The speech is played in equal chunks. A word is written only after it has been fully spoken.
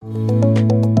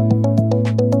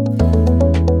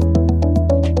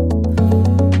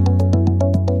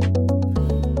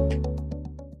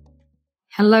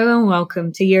Hello and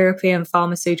welcome to European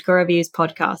Pharmaceutical Reviews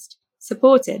podcast,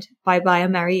 supported by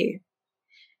bioMérieux.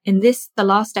 In this, the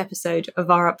last episode of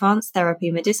our Advanced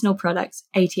Therapy Medicinal Products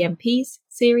ATMPs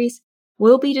series,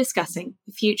 we'll be discussing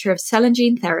the future of cell and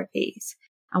gene therapies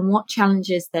and what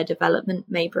challenges their development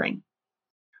may bring.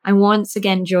 I'm once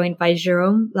again joined by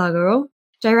Jérôme Laguerre,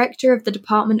 Director of the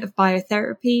Department of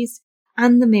Biotherapies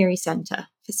and the Miri Center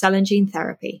for Cell and Gene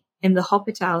Therapy in the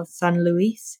Hôpital San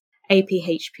Luis,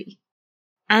 APHP.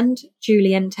 And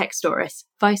Julian Textoris,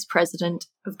 Vice President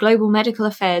of Global Medical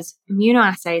Affairs,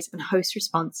 Immunoassays and Host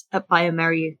Response at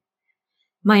bioMérieux.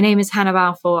 My name is Hannah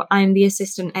Balfour. I am the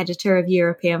Assistant Editor of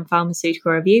European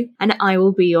Pharmaceutical Review, and I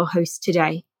will be your host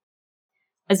today.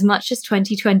 As much as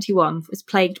 2021 was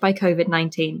plagued by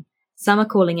COVID-19, some are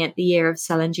calling it the year of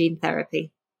cell and gene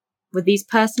therapy. With these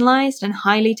personalized and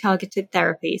highly targeted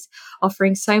therapies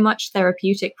offering so much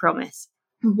therapeutic promise,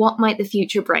 what might the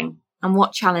future bring? And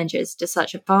what challenges do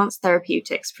such advanced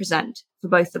therapeutics present for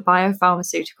both the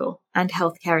biopharmaceutical and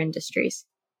healthcare industries?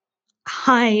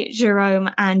 Hi,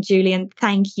 Jérôme and Julian.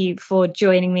 Thank you for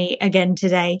joining me again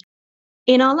today.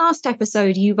 In our last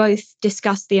episode, you both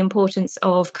discussed the importance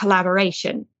of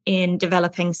collaboration in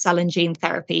developing cell and gene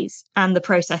therapies and the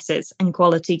processes and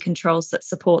quality controls that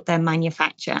support their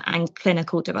manufacture and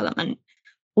clinical development.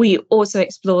 We also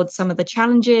explored some of the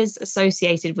challenges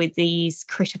associated with these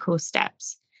critical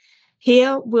steps.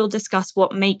 Here, we'll discuss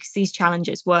what makes these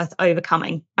challenges worth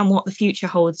overcoming and what the future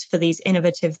holds for these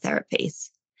innovative therapies.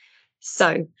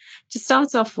 So, to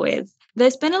start off with,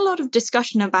 there's been a lot of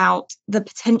discussion about the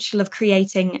potential of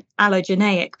creating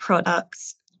allogeneic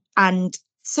products, and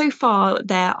so far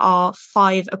there are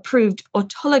 5 approved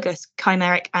autologous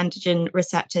chimeric antigen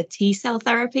receptor T-cell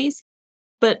therapies,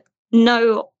 but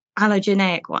no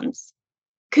allogeneic ones.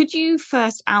 Could you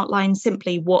first outline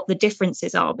simply what the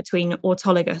differences are between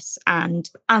autologous and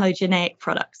allogeneic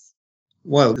products?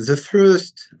 Well, the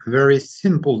first very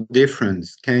simple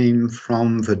difference came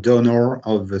from the donor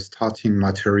of the starting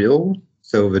material,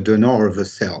 so the donor of the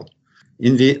cell.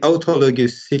 In the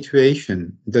autologous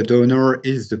situation, the donor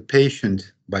is the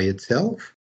patient by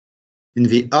itself. In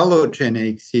the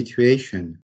allogenic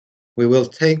situation, we will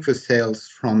take the cells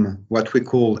from what we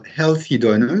call healthy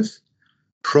donors,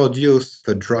 produce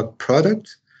the drug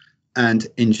product, and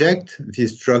inject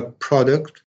this drug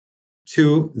product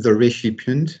to the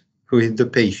recipient, who is the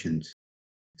patient.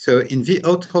 So in the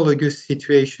autologous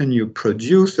situation, you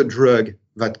produce a drug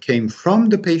that came from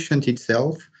the patient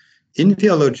itself. In the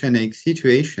allogenic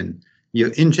situation,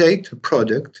 you inject a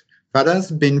product that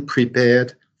has been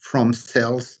prepared from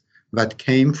cells that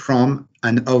came from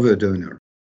another donor.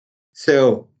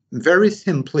 So very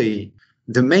simply,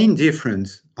 the main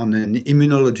difference on an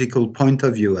immunological point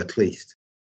of view, at least,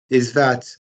 is that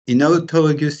in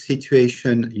autologous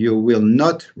situation, you will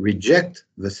not reject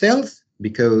the cells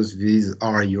because these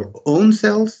are your own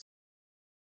cells.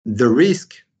 The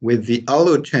risk with the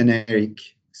allogenic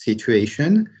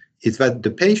situation is that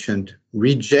the patient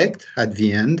rejects at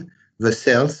the end the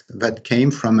cells that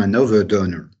came from another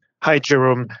donor. Hi,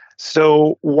 Jérôme.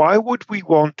 So why would we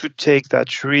want to take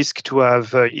that risk to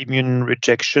have immune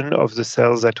rejection of the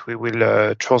cells that we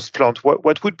will transplant?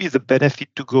 What would be the benefit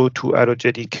to go to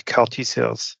allogenic CAR T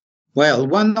cells? Well,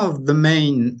 one of the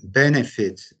main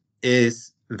benefits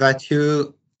is that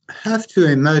you have to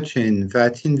imagine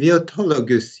that in the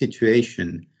autologous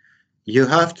situation, you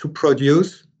have to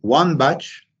produce one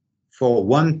batch for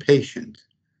one patient.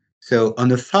 So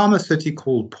on a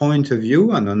pharmaceutical point of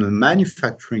view and on a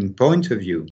manufacturing point of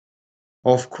view,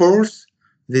 of course,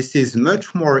 this is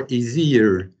much more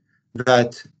easier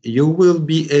that you will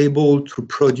be able to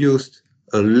produce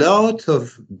a lot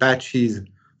of batches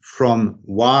from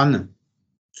 1,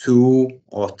 2,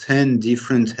 or 10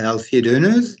 different healthy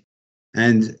donors,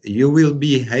 and you will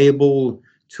be able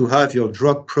to have your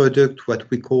drug product, what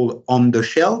we call on the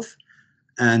shelf,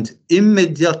 and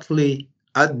immediately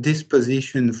at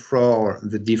disposition for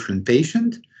the different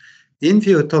patient. In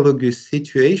the autologous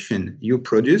situation, you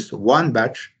produce one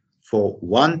batch for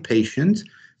one patient,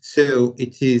 so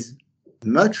it is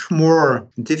much more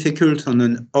difficult on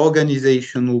an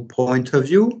organizational point of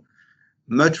view,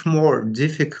 much more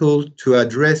difficult to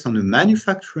address on a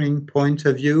manufacturing point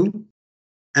of view.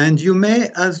 And you may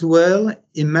as well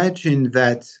imagine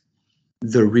that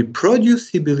the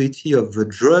reproducibility of the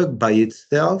drug by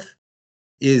itself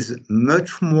is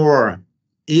much more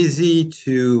easy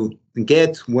to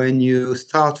get when you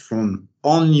start from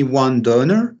only one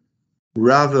donor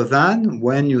rather than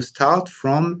when you start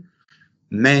from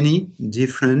many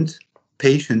different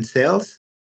patient cells,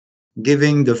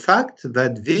 giving the fact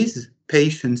that these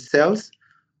patient cells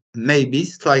may be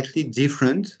slightly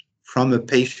different from a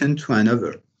patient to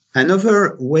another.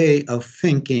 Another way of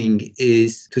thinking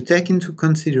is to take into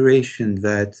consideration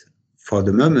that for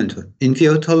the moment, in the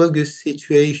autologous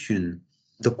situation,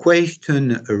 the question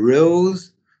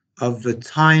arose of the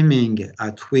timing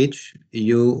at which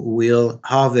you will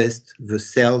harvest the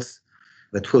cells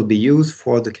that will be used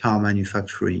for the CAR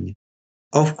manufacturing.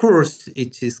 Of course,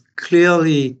 it is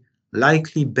clearly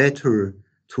likely better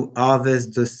to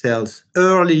harvest the cells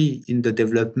early in the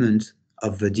development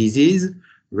of the disease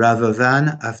rather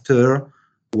than after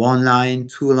 1 line,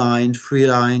 2 lines, 3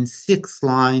 lines, 6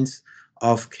 lines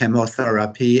of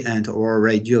chemotherapy and or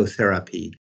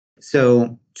radiotherapy.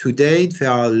 So to date,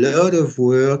 there are a lot of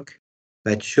work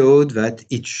that showed that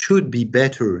it should be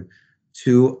better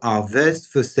to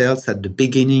harvest the cells at the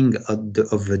beginning of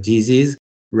the disease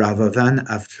rather than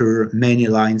after many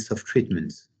lines of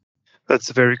treatments.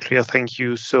 That's very clear. Thank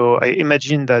you. So I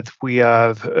imagine that we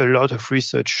have a lot of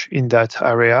research in that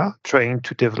area trying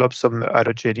to develop some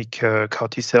allogenic CAR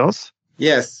T cells.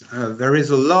 Yes, there is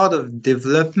a lot of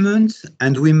development,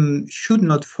 and we should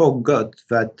not forget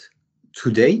that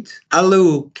to date,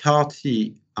 allo CAR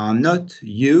T are not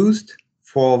used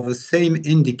for the same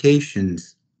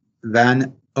indications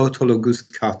than autologous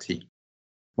CAR T.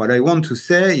 What I want to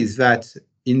say is that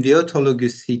in the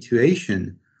autologous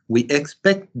situation, we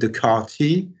expect the CAR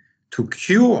T to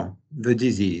cure the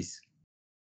disease.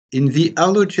 In the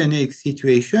allogenic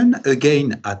situation,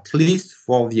 again, at least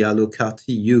for the allo CAR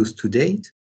T used to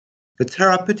date, the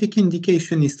therapeutic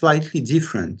indication is slightly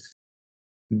different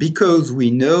because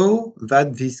we know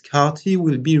that this CAR T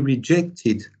will be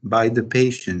rejected by the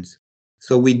patient.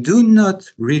 So we do not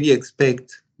really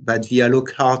expect that the allo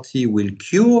CAR T will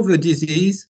cure the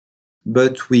disease,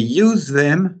 but we use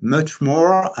them much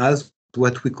more as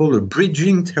what we call a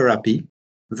bridging therapy,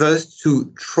 thus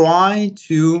to try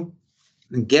to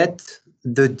get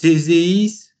the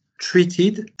disease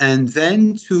treated and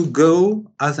then to go,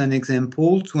 as an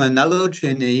example, to an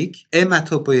allogenic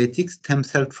hematopoietic stem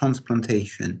cell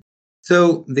transplantation.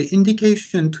 So the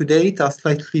indication to date are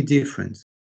slightly different.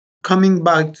 Coming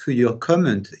back to your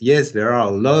comment, yes, there are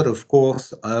a lot, of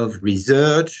course, of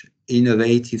research,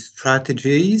 innovative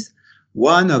strategies.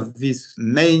 One of these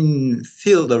main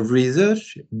field of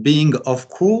research being, of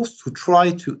course, to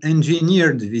try to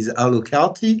engineer these allo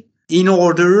CAR T in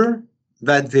order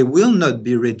that they will not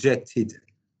be rejected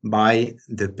by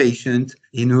the patient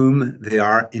in whom they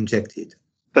are injected.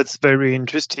 That's very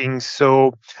interesting.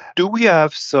 So do we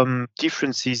have some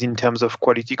differences in terms of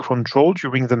quality control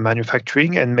during the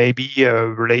manufacturing and maybe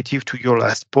relative to your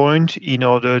last point in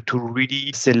order to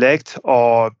really select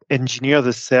or engineer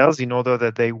the cells in order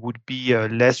that they would be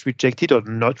less rejected or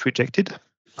not rejected?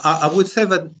 I would say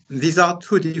that these are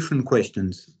two different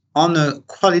questions. On a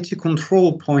quality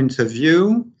control point of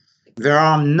view, there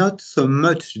are not so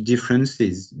much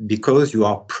differences because you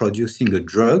are producing a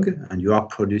drug and you are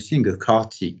producing a CAR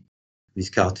T. This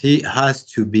CAR T has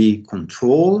to be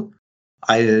controlled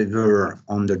either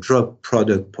on the drug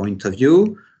product point of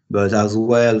view, but as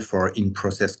well for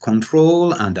in-process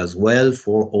control and as well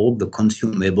for all the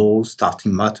consumables,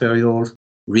 starting materials,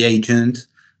 reagents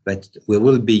that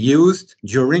will be used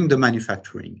during the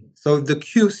manufacturing. So the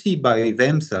QC by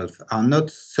themselves are not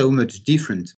so much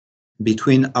different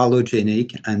between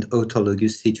allogenic and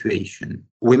autologous situation.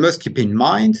 We must keep in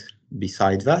mind,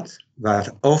 besides that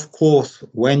of course,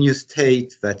 when you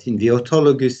state that in the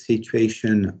autologous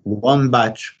situation, one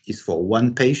batch is for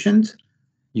one patient,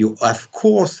 you of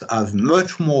course have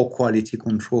much more quality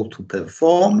control to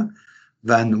perform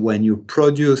than when you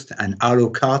produced an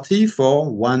allo CAR T for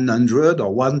 100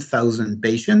 or 1,000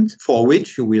 patients, for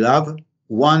which you will have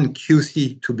one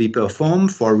QC to be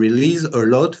performed for release a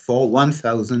lot for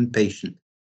 1,000 patients.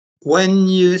 When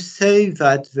you say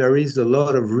that there is a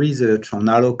lot of research on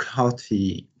allo CAR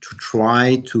T to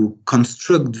try to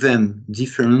construct them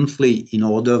differently in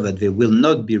order that they will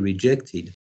not be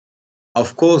rejected,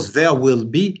 of course, there will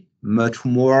be much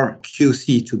more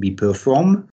QC to be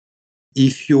performed.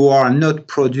 If you are not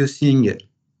producing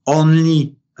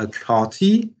only a CAR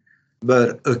T,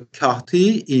 but a CAR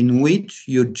T in which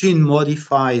you gene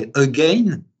modify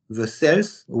again the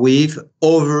cells with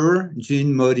other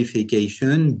gene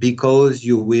modification because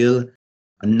you will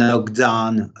knock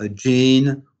down a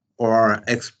gene or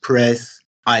express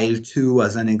IL-2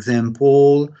 as an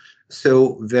example.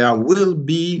 So there will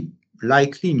be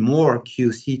likely more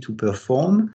QC to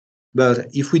perform. But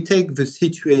if we take the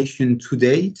situation to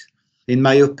date, in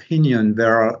my opinion,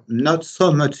 there are not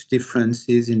so much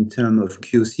differences in terms of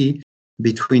QC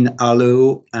between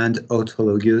allo and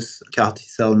autologous CAR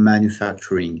T-cell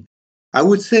manufacturing. I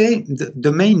would say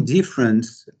the main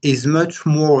difference is much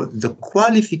more the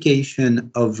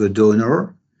qualification of the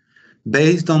donor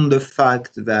based on the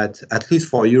fact that, at least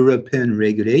for European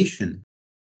regulation,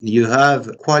 you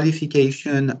have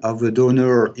qualification of a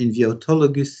donor in the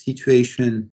autologous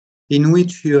situation in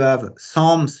which you have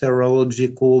some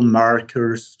serological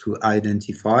markers to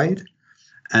identify.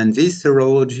 And these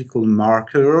serological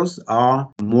markers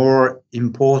are more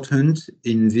important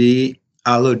in the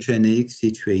allogenic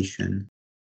situation.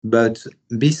 But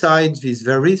besides these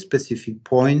very specific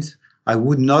points, I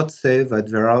would not say that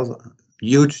there are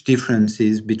huge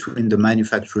differences between the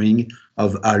manufacturing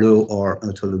of allo or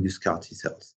autologous CAR T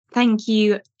cells. Thank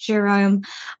you, Jerome.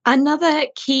 Another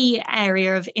key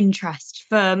area of interest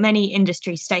for many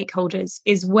industry stakeholders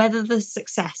is whether the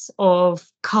success of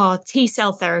CAR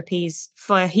T-cell therapies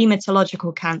for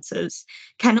hematological cancers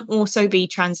can also be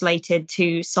translated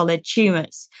to solid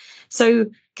tumours. So,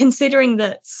 considering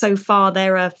that so far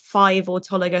there are 5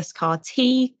 autologous CAR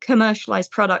T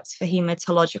commercialised products for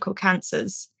hematological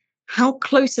cancers, how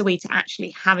close are we to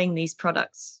actually having these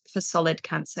products for solid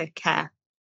cancer care?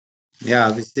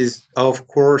 Yeah, this is, of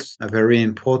course, a very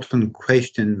important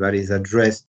question that is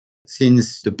addressed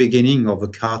since the beginning of the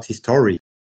CAR T story.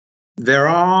 There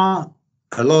are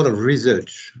a lot of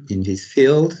research in this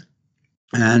field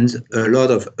and a lot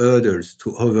of hurdles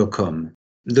to overcome.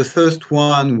 The first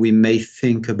one we may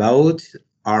think about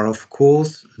are, of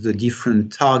course, the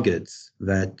different targets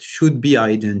that should be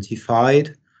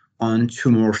identified on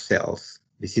tumor cells.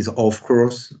 This is, of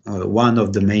course, one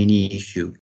of the main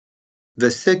issues.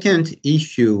 The second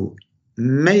issue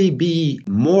may be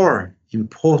more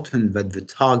important than the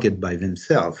target by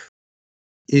themselves,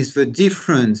 is the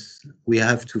difference we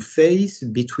have to face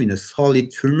between a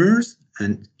solid tumor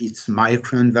and its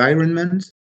microenvironment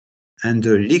and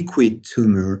a liquid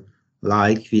tumor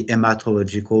like the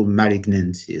hematological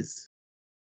malignancies.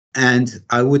 And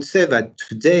I would say that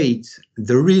to date,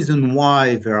 the reason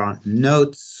why there are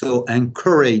not so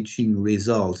encouraging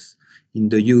results in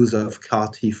the use of CAR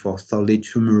T for solid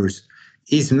tumors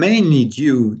is mainly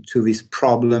due to this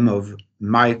problem of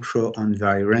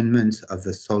microenvironment of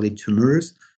the solid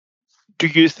tumors. Do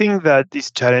you think that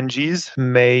these challenges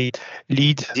may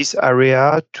lead this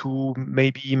area to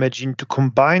maybe imagine to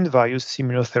combine various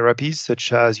immunotherapies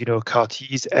such as, CAR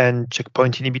Ts and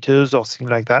checkpoint inhibitors or something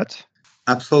like that?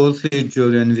 Absolutely,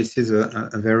 Julian. This is a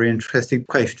very interesting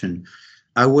question.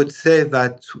 I would say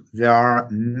that there are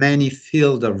many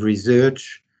fields of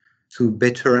research to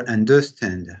better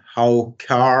understand how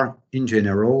CAR in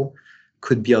general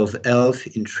could be of help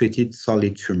in treating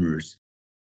solid tumors.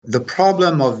 The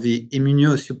problem of the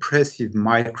immunosuppressive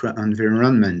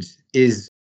microenvironment is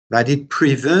that it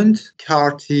prevents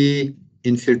CAR T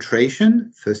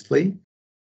infiltration, firstly,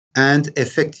 and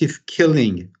effective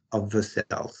killing of the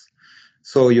cells.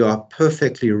 So you are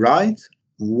perfectly right.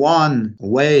 One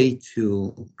way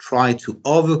to try to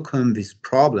overcome this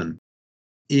problem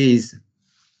is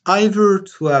either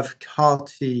to have CAR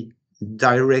T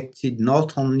directed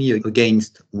not only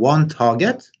against one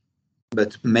target,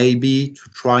 but maybe to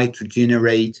try to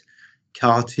generate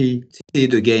CAR T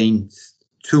against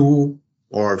 2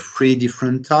 or 3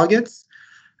 different targets.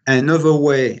 Another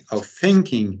way of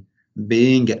thinking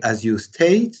being, as you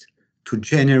state, to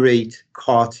generate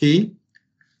CAR T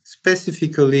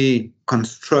specifically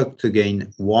construct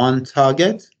again one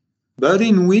target, but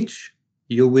in which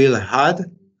you will add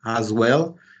as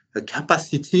well a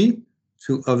capacity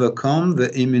to overcome the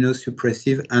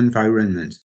immunosuppressive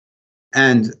environment.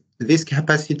 And this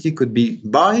capacity could be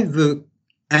by the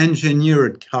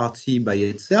engineered CAR T by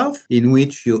itself, in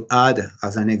which you add,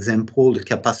 as an example, the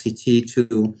capacity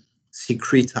to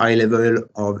secrete high level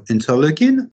of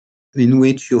interleukin, in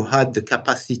which you had the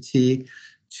capacity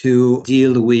to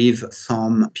deal with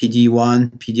some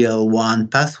PD-1, PD-L1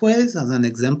 pathways, as an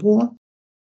example.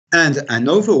 And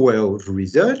another way of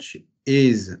research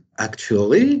is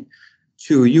actually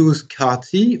to use CAR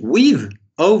T with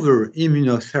other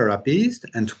immunotherapies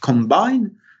and to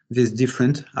combine these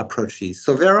different approaches.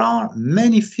 So there are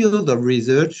many fields of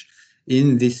research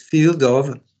in this field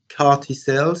of CAR T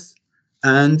cells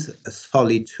and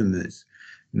solid tumors.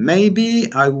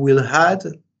 Maybe I will add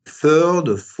third,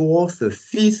 a fourth, a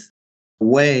fifth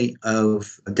way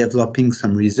of developing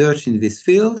some research in this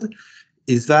field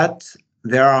is that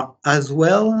there are as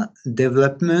well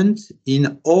development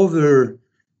in other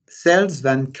cells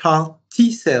than CAR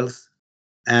T cells.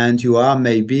 And you are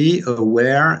maybe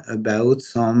aware about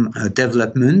some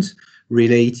development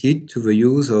related to the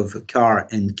use of CAR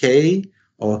NK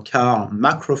or CAR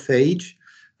macrophage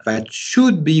that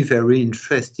should be very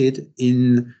interested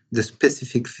in the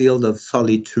specific field of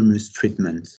solid tumors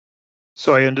treatment.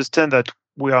 So I understand that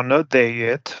we are not there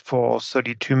yet for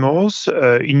solid tumors.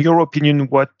 In your opinion,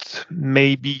 what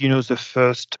may be, the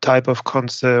first type of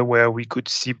cancer where we could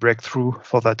see breakthrough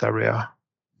for that area?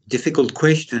 Difficult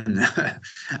question.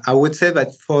 I would say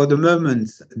that for the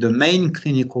moment, the main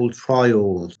clinical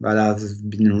trials that have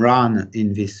been run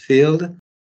in this field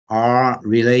are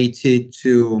related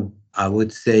to, I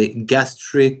would say,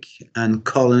 gastric and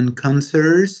colon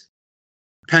cancers,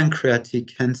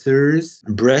 pancreatic cancers,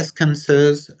 breast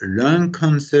cancers, lung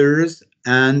cancers,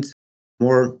 and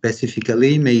more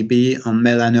specifically, maybe on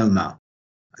melanoma.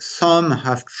 Some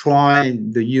have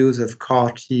tried the use of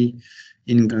CAR-T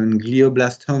in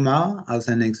glioblastoma as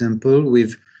an example,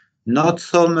 with not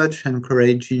so much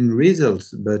encouraging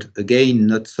results, but again,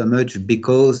 not so much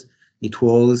because it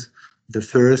was the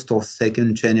first or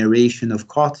second generation of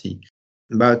CAR-T.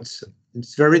 But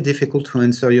it's very difficult to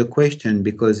answer your question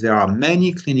because there are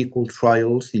many clinical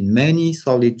trials in many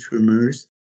solid tumors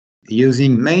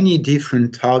using many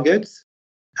different targets.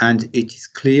 And it is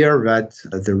clear that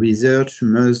the research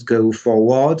must go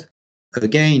forward,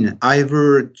 again,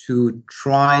 either to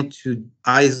try to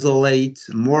isolate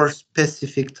more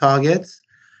specific targets,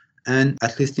 and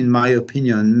at least in my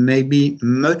opinion, maybe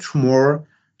much more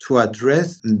to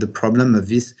address the problem of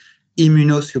this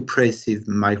immunosuppressive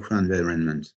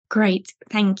microenvironment. Great,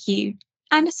 thank you.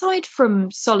 And aside from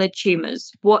solid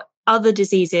tumours, what other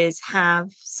diseases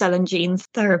have cell and gene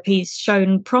therapies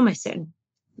shown promise in?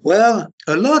 Well,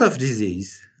 a lot of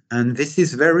disease. And this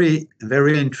is very,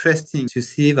 very interesting to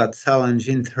see that cell and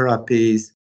gene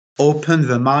therapies open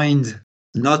the mind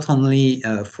not only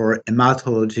for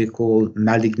hematological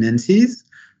malignancies,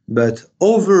 but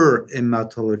other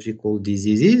hematological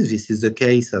diseases. This is the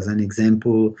case, as an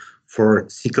example, for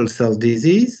sickle cell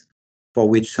disease, for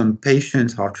which some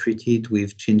patients are treated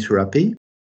with gene therapy.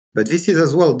 But this is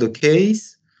as well the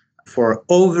case for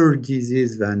other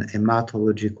diseases than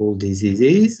hematological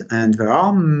diseases. And there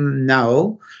are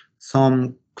now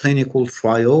some clinical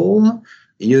trials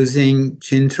using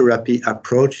gene therapy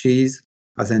approaches,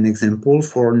 as an example,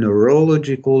 for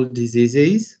neurological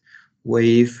diseases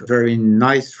with very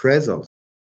nice results.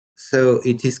 So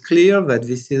it is clear that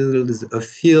this is a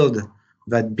field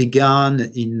that began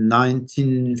in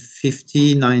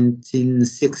 1950,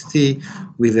 1960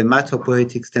 with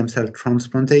hematopoietic stem cell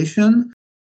transplantation.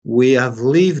 We have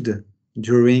lived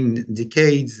during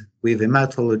decades with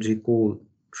hematological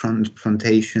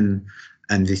transplantation,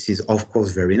 and this is, of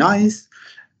course, very nice.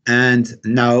 And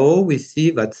now we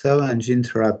see that cell and gene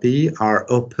therapy are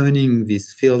opening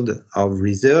this field of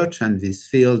research and this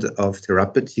field of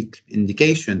therapeutic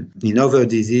indication in other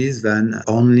diseases than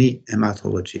only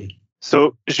hematology.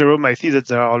 So, Jérôme, I see that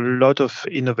there are a lot of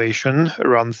innovation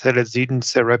around cell and gene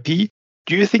therapy.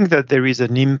 Do you think that there is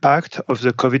an impact of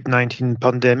the COVID-19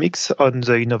 pandemics on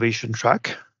the innovation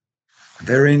track?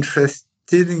 Very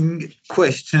interesting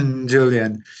question,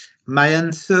 Julian. My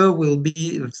answer will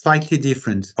be slightly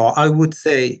different. Or I would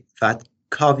say that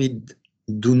COVID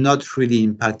do not really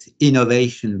impact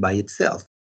innovation by itself,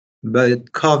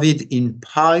 but COVID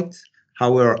impacts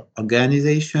our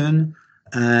organization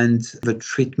and the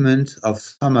treatment of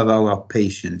some of our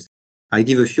patients. I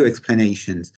give a few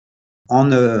explanations.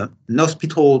 On an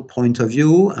hospital point of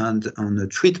view and on a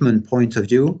treatment point of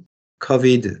view,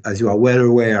 COVID, as you are well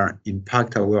aware,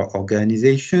 impact our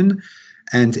organization.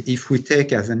 And if we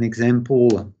take as an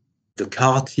example the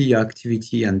CAR-T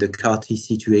activity and the CAR-T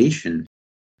situation,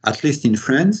 at least in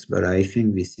France, but I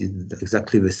think this is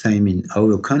exactly the same in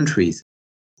other countries,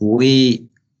 we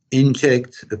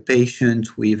inject a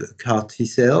patient with CAR-T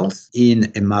cells in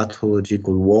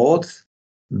hematological wards,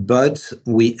 but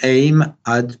we aim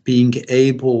at being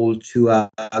able to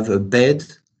have a bed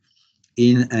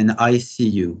in an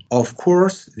ICU. Of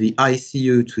course, the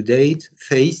ICU to date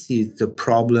faces the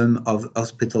problem of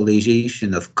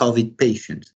hospitalization of COVID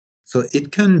patients. So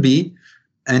it can be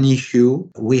an issue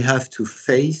we have to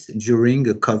face during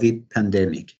a COVID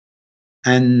pandemic.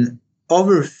 And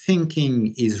our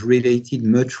thinking is related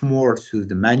much more to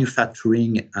the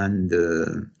manufacturing and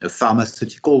the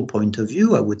pharmaceutical point of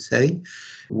view, I would say.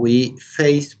 We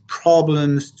face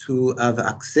problems to have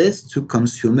access to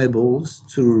consumables,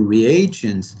 to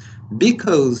reagents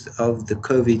because of the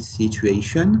COVID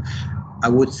situation. I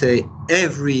would say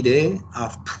every day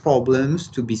have problems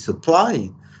to be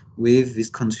supplied with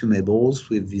these consumables,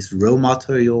 with these raw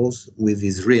materials, with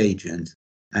these reagents.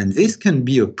 And this can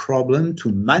be a problem to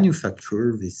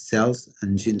manufacture these cells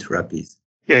and gene therapies.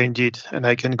 Yeah, indeed. And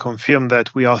I can confirm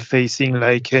that we are facing,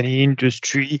 like any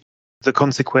industry, the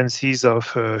consequences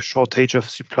of shortage of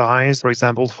supplies, for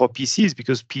example, for PCs,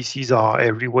 because PCs are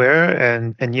everywhere.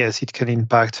 And yes, it can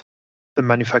impact the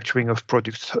manufacturing of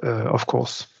products, of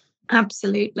course.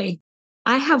 Absolutely.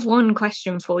 I have one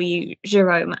question for you,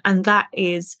 Jérôme, and that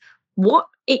is, what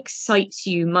excites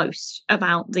you most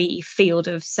about the field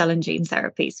of cell and gene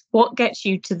therapies? What gets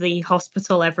you to the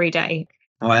hospital every day?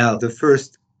 Well, the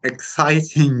first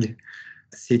exciting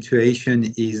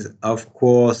situation is, of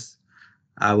course,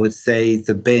 I would say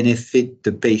the benefit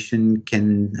the patient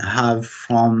can have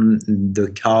from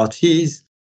the CAR-Ts,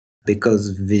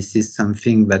 because this is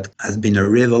something that has been a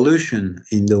revolution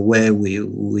in the way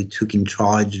we took in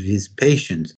charge these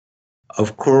patients.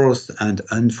 Of course, and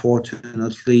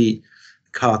unfortunately,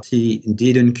 CAR-T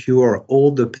didn't cure all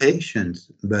the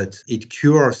patients, but it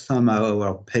cures some of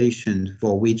our patients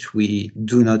for which we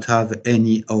do not have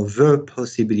any other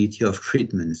possibility of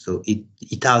treatment. So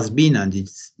it has been, and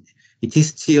it is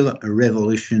still a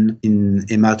revolution in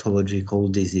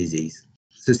hematological diseases.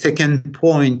 The second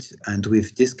point, and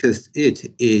we've discussed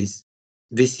it, is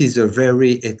this is a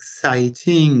very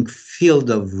exciting field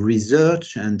of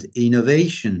research and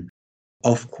innovation.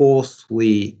 Of course,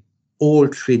 we all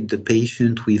treat the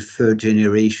patient with third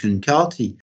generation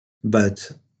CAR-T,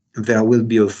 but there will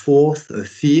be a fourth, a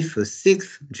fifth, a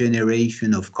sixth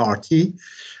generation of CAR-T.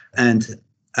 And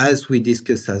as we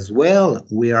discussed as well,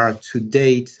 we are to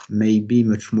date maybe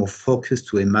much more focused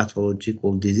to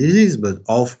hematological diseases, but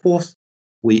of course,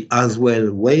 we as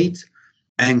well wait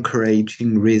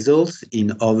encouraging results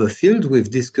in other fields. We've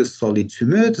discussed solid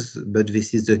tumors, but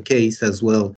this is the case as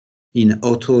well in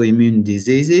autoimmune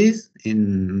diseases,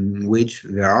 in which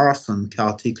there are some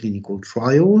CAR-T clinical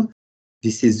trials.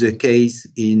 This is the case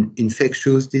in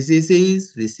infectious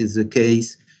diseases. This is the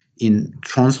case in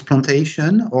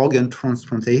transplantation, organ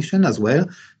transplantation as well.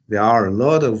 There are a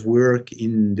lot of work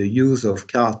in the use of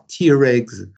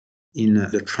CAR-Tregs in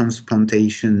the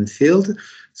transplantation field.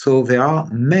 So there are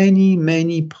many,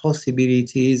 many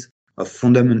possibilities of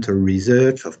fundamental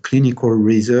research, of clinical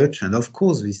research, and of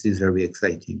course, this is very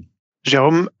exciting.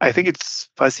 Jérôme, I think it's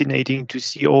fascinating to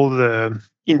see all the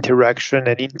interaction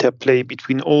and interplay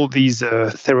between all these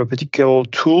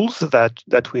therapeutical tools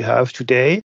that we have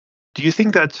today. Do you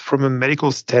think that from a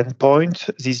medical standpoint,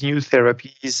 these new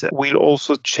therapies will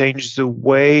also change the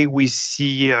way we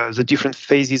see the different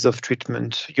phases of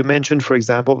treatment? You mentioned, for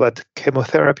example, that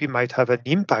chemotherapy might have an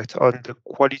impact on the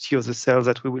quality of the cells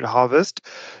that we will harvest.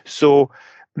 So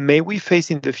may we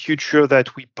face in the future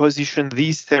that we position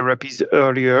these therapies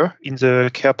earlier in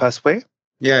the care pathway?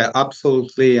 Yeah,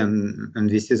 absolutely. And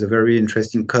this is a very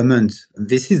interesting comment.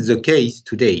 This is the case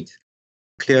to date.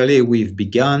 Clearly, we've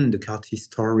begun the CAR-T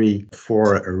story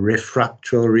for a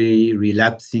refractory,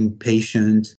 relapsing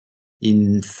patient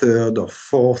in third or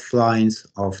fourth lines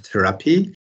of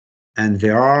therapy. And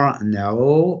there are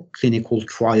now clinical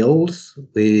trials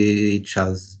which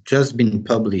has just been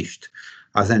published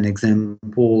as an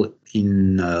example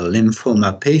in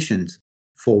lymphoma patients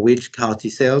for which CAR-T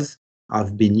cells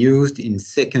have been used in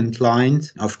second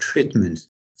lines of treatment.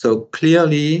 So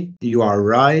clearly, you are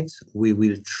right, we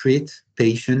will treat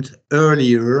patients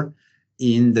earlier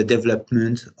in the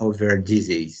development of their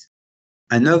disease.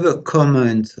 Another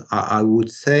comment I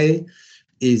would say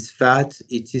is that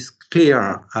it is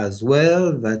clear as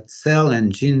well that cell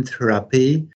and gene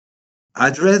therapy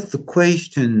address the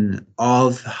question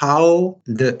of how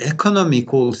the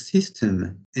economical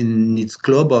system in its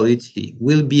globality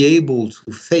will be able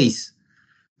to face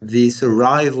this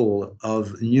arrival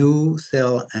of new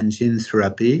cell and gene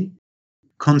therapy,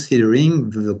 considering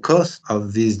the cost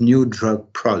of this new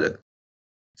drug product.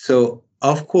 So,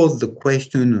 of course, the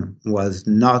question was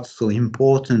not so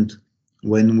important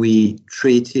when we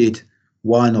treated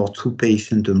 1 or 2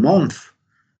 patients a month.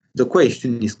 The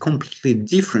question is completely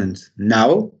different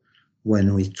now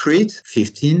when we treat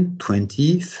 15,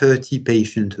 20, 30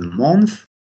 patients a month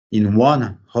in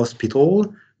one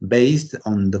hospital based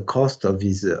on the cost of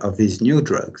these new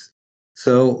drugs.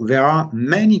 So there are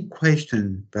many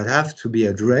questions that have to be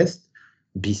addressed,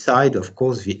 beside, of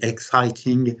course, the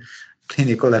exciting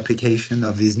clinical application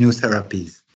of these new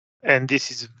therapies. And this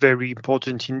is very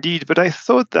important indeed. But I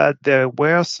thought that there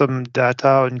were some data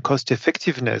on cost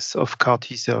effectiveness of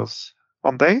CAR-T cells,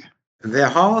 aren't they? There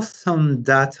are some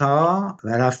data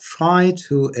that have tried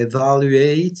to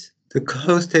evaluate the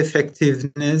cost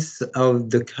effectiveness of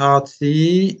the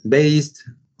CAR-T based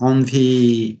on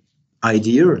the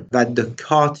idea that the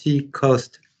CAR-T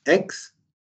cost X,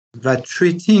 that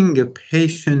treating a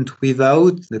patient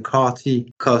without the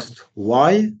CAR-T cost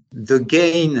Y. The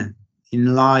gain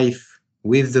in life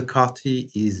with the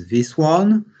CAR-T is this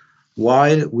one.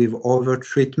 while with other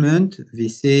treatment,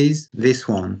 this is this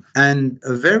one. And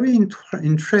a very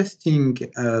interesting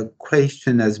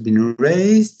question has been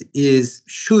raised is,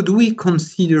 should we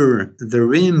consider the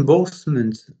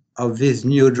reimbursement of these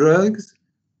new drugs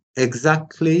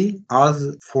exactly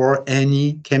as for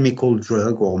any chemical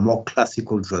drug or more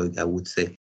classical drug, I would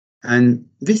say? And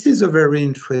this is a very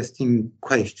interesting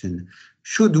question.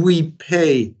 Should we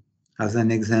pay, as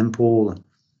an example,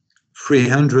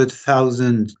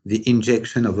 300,000 the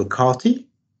injection of a CAR-T?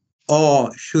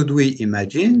 Or should we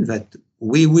imagine that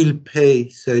we will pay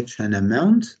such an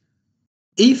amount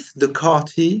if the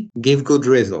CAR-T give good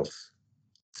results?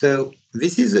 So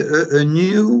this is a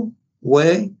new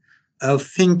way of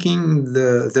thinking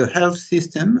the health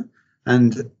system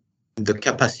and the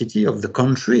capacity of the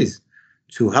countries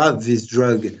to have this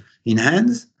drug in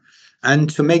hands and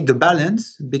to make the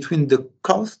balance between the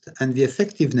cost and the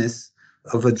effectiveness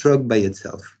of a drug by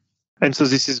itself. And so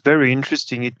this is very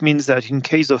interesting. It means that in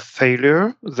case of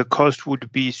failure, the cost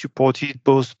would be supported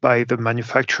both by the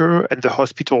manufacturer and the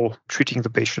hospital treating the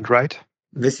patient, right?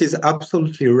 This is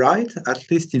absolutely right.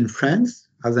 At least in France,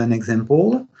 as an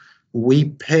example, we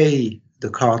pay the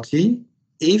CAR-T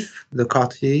if the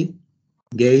CAR-T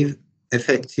gave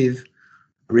effective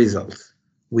results.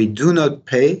 We do not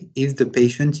pay if the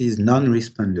patient is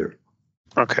non-responder.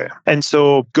 Okay. And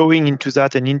so going into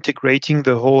that and integrating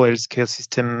the whole healthcare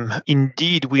system,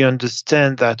 indeed, we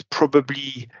understand that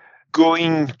probably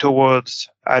going towards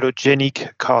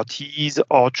allogenic CAR-Ts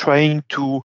or trying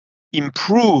to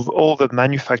improve all the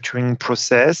manufacturing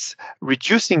process,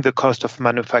 reducing the cost of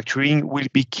manufacturing will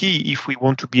be key if we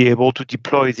want to be able to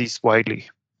deploy this widely.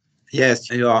 Yes,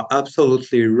 you are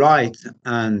absolutely right.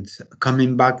 And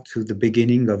coming back to the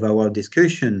beginning of our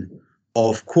discussion,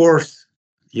 of course,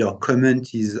 your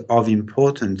comment is of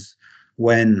importance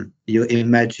when you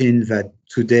imagine that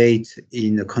to date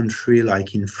in a country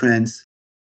like in France,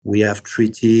 we have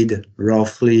treated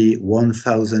roughly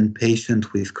 1,000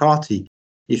 patients with CAR-T.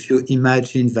 If you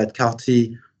imagine that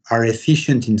CAR-T are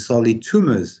efficient in solid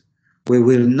tumors, we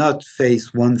will not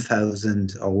face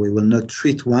 1,000 or we will not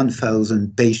treat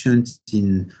 1,000 patients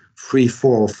in 3,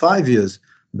 4, or 5 years,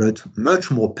 but much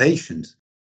more patients.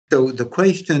 So the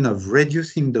question of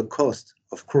reducing the cost,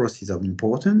 of course, is of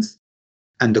importance.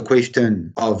 And the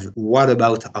question of what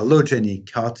about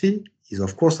allogenic CAR-T is,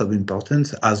 of course, of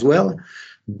importance as well,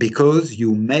 because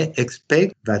you may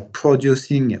expect that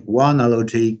producing one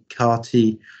allogenic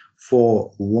CAR-T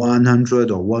for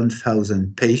 100 or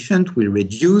 1,000 patients will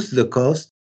reduce the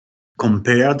cost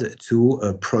compared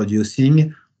to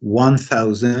producing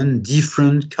 1,000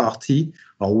 different CAR-T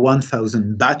or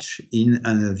 1,000 batch in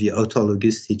the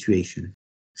autologous situation.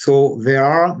 So there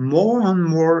are more and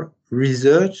more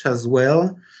research as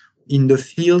well in the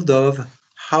field of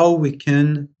how we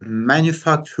can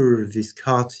manufacture this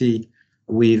CAR-T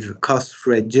with cost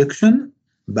reduction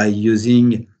by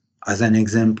using, as an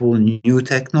example, new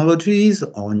technologies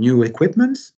or new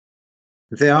equipments.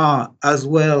 There are as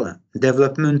well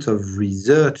development of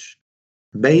research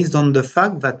based on the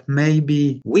fact that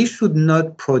maybe we should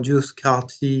not produce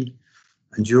CAR-T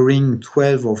during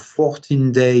 12 or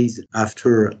 14 days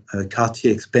after a CAR-T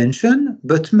expansion,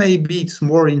 but maybe it's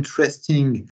more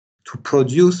interesting to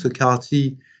produce a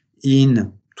CAR-T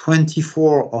in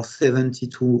 24 or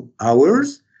 72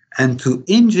 hours and to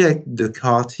inject the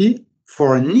CAR-T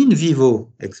for an in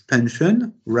vivo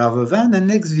expansion rather than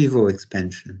an ex vivo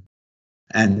expansion.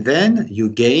 And then you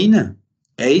gain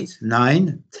 8,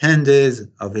 9, 10 days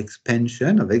of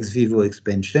expansion, of ex vivo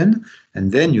expansion,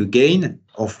 and then you gain,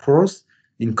 of course,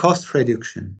 in cost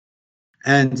reduction.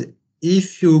 And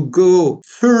if you go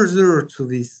further to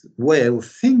this way of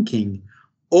thinking,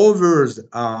 others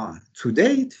are to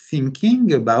date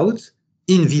thinking about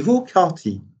in vivo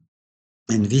CAR-T.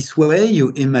 And this way,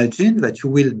 you imagine that you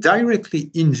will directly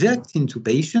inject into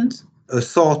patients a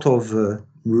sort of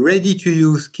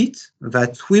ready-to-use kit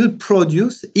that will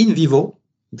produce in vivo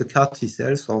the CAR-T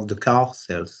cells or the CAR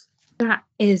cells. That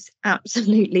is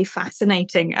absolutely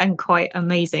fascinating and quite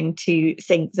amazing to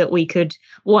think that we could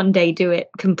one day do it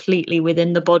completely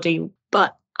within the body.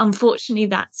 But unfortunately,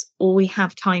 that's all we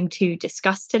have time to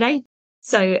discuss today.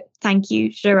 So thank you,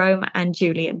 Jerome and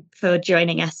Julian, for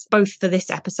joining us both for this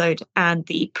episode and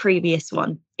the previous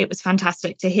one. It was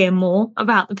fantastic to hear more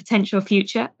about the potential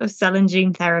future of cell and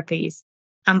gene therapies,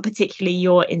 and particularly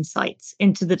your insights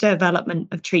into the development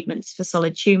of treatments for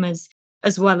solid tumours,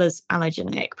 as well as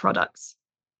allogeneic products.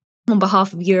 On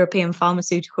behalf of European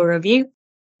Pharmaceutical Review,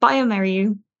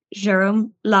 bioMérieux,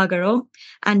 Jérôme Lagareau,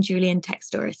 and Julian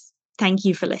Textoris, thank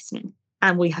you for listening,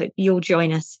 and we hope you'll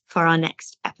join us for our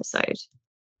next episode.